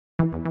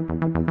When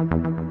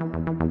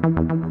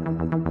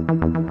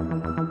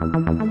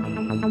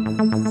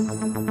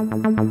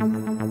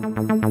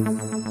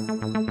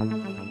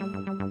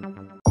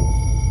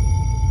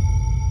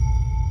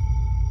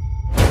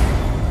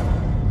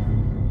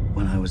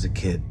I was a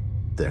kid,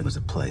 there was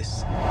a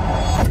place.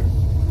 A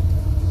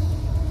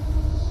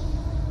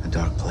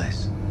dark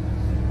place.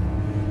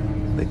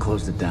 They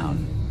closed it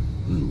down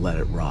and let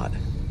it rot.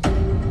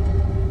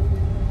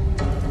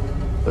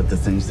 But the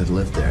things that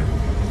lived there...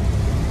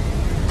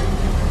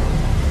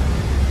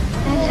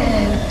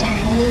 Hello,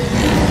 Danny.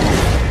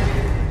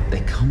 they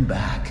come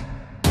back.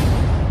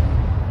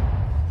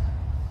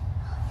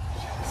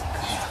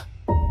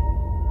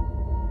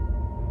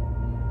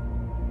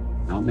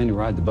 Not many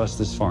ride the bus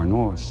this far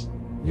north.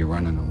 You're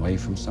running away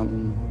from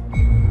something?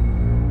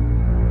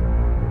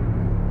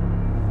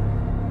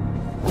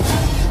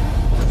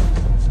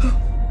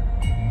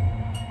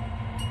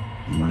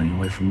 I'm running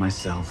away from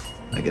myself,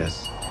 I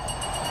guess.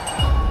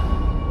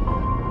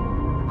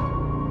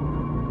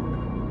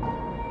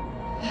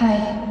 Hi.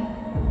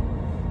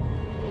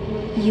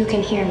 You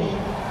can hear me.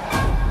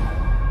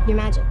 You're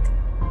magic.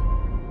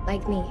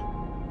 Like me.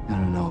 I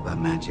don't know about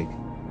magic.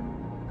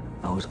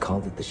 I always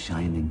called it the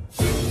Shining.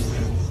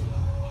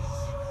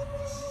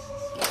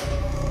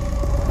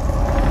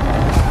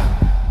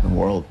 The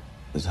world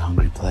is a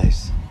hungry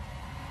place.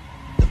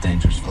 A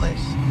dangerous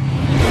place.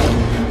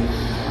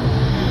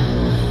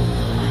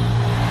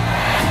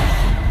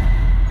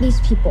 These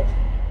people,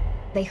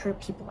 they hurt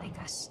people like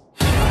us.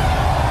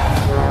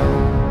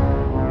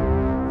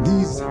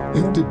 These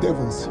empty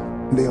devils,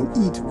 they'll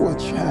eat what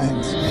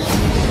shines.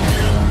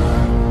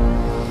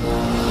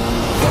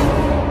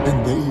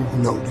 And they've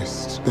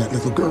noticed that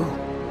little girl.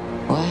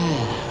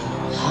 Well,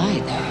 hi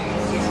there.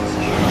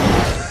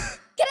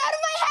 Get out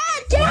of my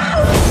head! Get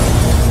out!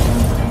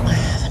 I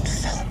haven't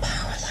felt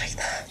power like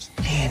that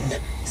in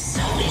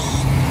so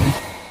long.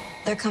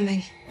 They're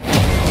coming.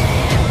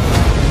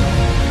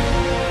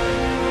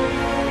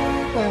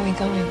 Where are we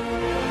going?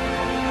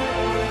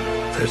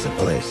 There's a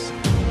place.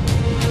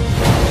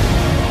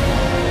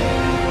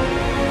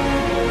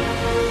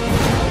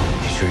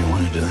 You sure you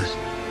want to do this?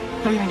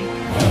 I'm ready.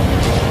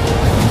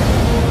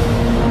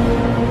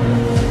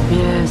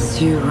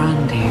 Yes, you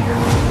run, dear.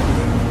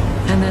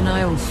 And then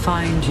I will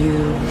find you,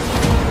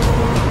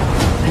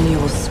 and you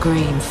will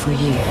scream for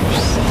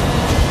years.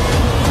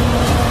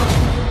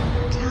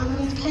 Come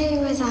and play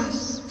with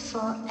us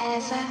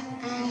forever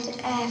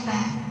and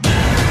ever.